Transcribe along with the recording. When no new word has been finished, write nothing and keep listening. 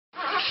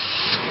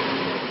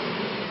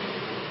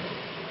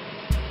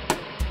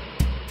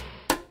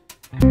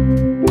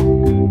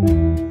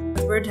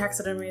bird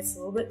taxidermy, it's a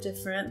little bit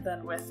different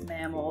than with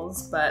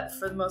mammals, but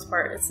for the most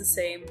part, it's the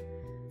same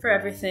for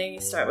everything.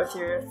 You start with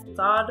your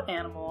thawed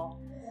animal,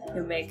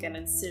 you'll make an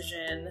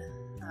incision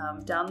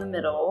down the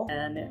middle,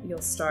 and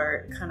you'll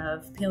start kind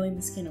of peeling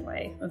the skin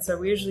away. And so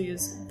we usually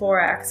use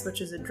borax, which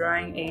is a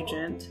drying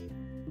agent.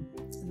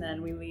 And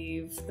then we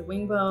leave the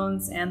wing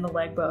bones and the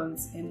leg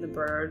bones in the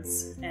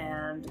birds,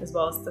 and as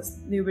well as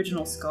the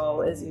original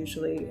skull is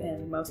usually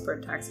in most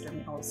bird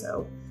taxidermy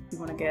also. You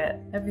want to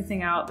get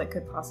everything out that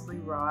could possibly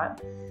rot.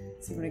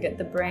 So you want to get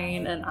the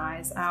brain and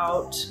eyes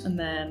out, and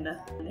then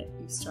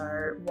you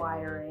start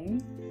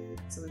wiring.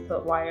 So we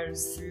put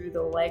wires through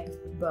the leg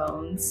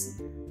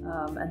bones,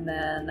 and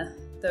then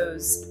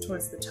those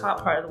towards the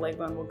top part of the leg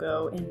bone will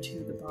go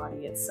into the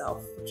body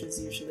itself, which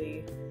is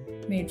usually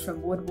made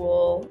from wood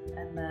wool,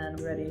 and then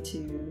ready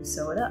to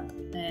sew it up.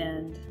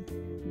 And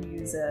we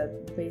use a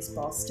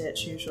baseball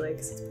stitch usually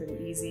because it's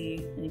pretty easy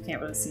and you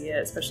can't really see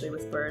it, especially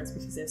with birds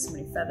because they have so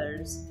many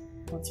feathers.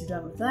 Once you're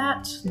done with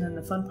that, and then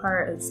the fun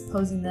part is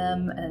posing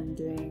them and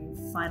doing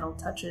final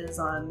touches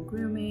on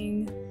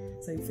grooming.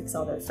 So you fix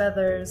all their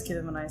feathers, give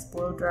them a nice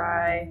blow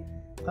dry,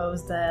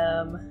 pose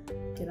them,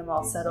 get them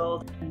all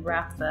settled, and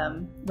wrap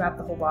the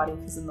whole body,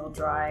 because then they'll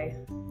dry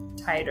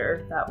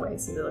tighter that way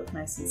so they look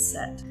nice and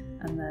set.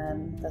 And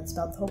then that's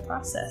about the whole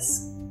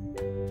process.